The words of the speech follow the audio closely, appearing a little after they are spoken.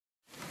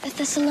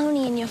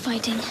Thessalonian you're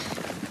fighting.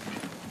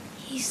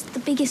 He's the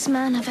biggest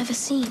man I've ever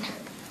seen.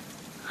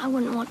 I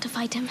wouldn't want to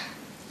fight him.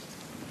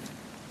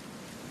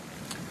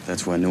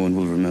 That's why no one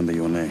will remember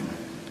your name.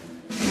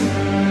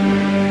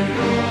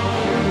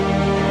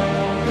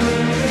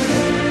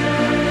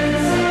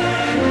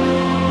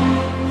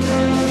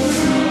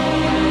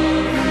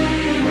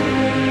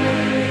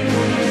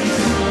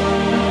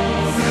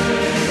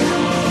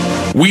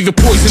 We the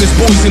poisonous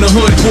boys in the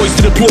hood, poised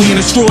to deploy and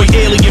destroy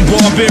alien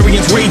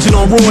barbarians raging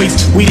on roids.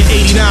 We the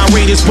 89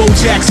 Raiders, Bo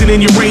Jackson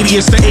in your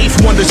radius, the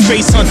 8th wonder,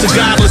 space hunter,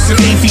 godless and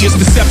atheist,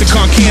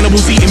 Decepticon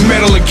cannibals eating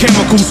metal and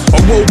chemicals,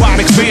 a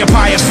robotic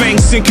vampire,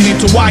 fangs sinking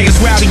into wires,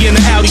 rowdy in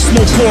the alley,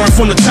 smoke pouring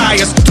from the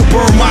tires. To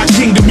burn my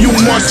kingdom, you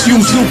must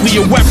use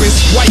nuclear weapons.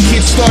 White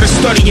kids started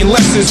studying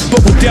lessons,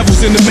 but with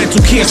devils in the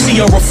mental can't see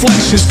our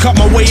reflections. Cut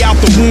my way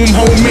out the womb,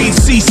 homemade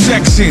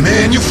C-section.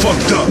 Man, you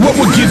fucked up. What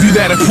would give you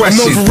that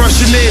impression? I'm over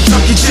Russian air,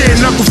 tuck your chin,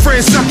 knuckle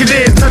friends, suck it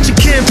in. Touch your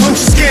can,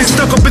 punch your skin,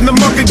 stuck up in the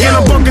muck again.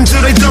 I'm bucking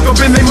till they dug up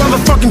in they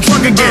motherfucking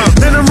truck again.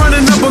 Then I'm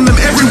running up on them,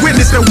 every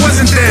witness that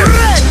wasn't them.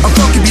 I'll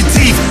fuck up your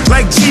teeth,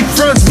 like cheap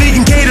fronts,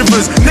 vegan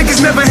caterers.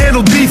 Niggas never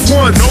handled beef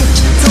once.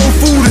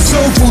 Tofu to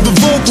soul food, the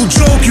vocal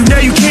choke you.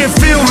 Now you can't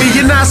feel me,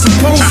 you're not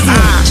supposed to.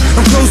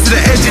 I'm close to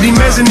the edge of the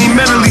mezzanine,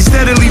 mentally,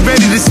 steadily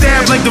ready to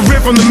stab like the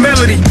riff on the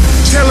melody.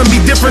 Telling me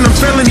different, I'm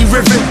felony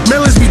ripping,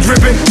 melons be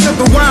dripping.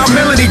 Something wild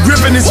melody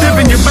gripping and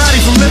stiffing your body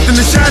from lifting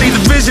the shotty,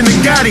 the vision of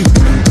Gotti.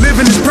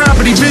 Living this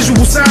property,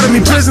 visual side of me,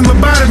 prison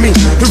lobotomy.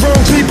 The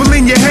wrong people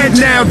in your head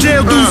now,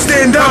 jail dudes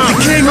stand up,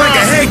 the king like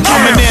a head cow.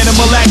 I'm an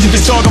animal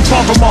activist, dog, I'm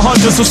far from a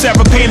hunter. So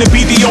Sarah Payne to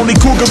be the only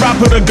cougar I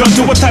put a gun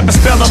to. What type of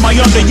spell am I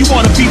under? You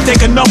wanna beef,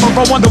 take a number.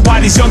 I wonder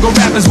why these younger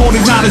rappers won't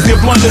acknowledge their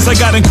blunders. I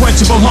got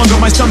unquenchable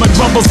hunger, my stomach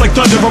rumbles like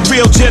thunder. A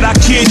real Jedi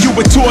kid, you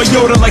a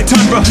Toyota like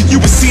Tundra.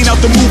 You was seen out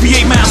the movie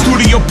 8 Mile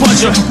Studio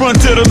Puncher. Run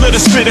to the litter,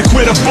 spitter,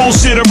 quitter,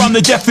 bullshitter. I'm the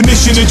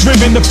definition of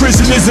driven. The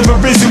prisoners have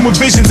arisen with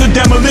visions of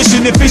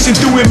demolition. Efficient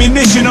through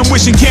ammunition. I'm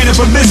wishing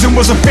cannibalism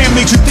was a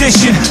family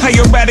tradition. I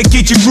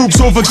eradicate your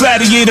groups over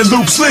gladiator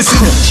loops. Listen,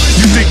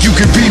 you think you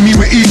can beat me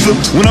with ether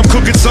when I'm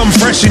cooking something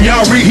fresh and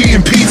y'all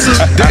reheating pizza?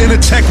 The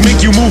inner tech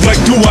make you move like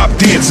doo-wop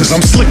dancers.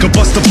 I'm slicker,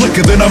 bust a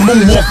flicker, then I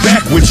moonwalk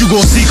backwards. You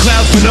gon' see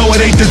clouds, but no,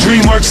 it ain't the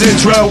DreamWorks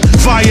intro.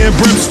 Fire and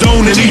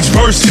brimstone in each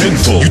verse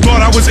tenfold. You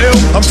thought I was ill?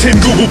 I'm 10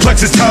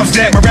 Googleplexes times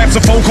that. My raps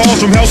are phone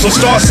calls from hell, so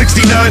star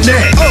 69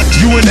 net.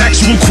 You an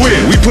actual queer.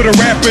 We put a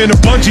rapper in a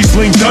bungee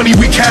sling, Dunny,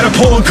 we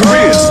catapulting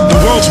careers. The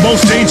world's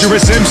most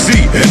dangerous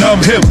MC, and I'm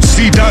him.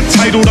 C-Dot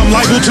titled, I'm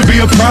liable to be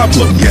a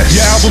problem. Yes.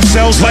 Your album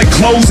sells like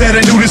clothes at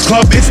a nudist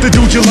club. It's the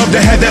dude you love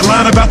that had that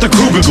line about the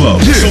Kruger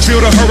glove. Yeah. So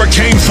feel the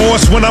hurricane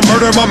force when I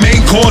murder my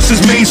main course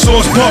is main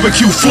source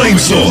barbecue flame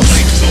sauce.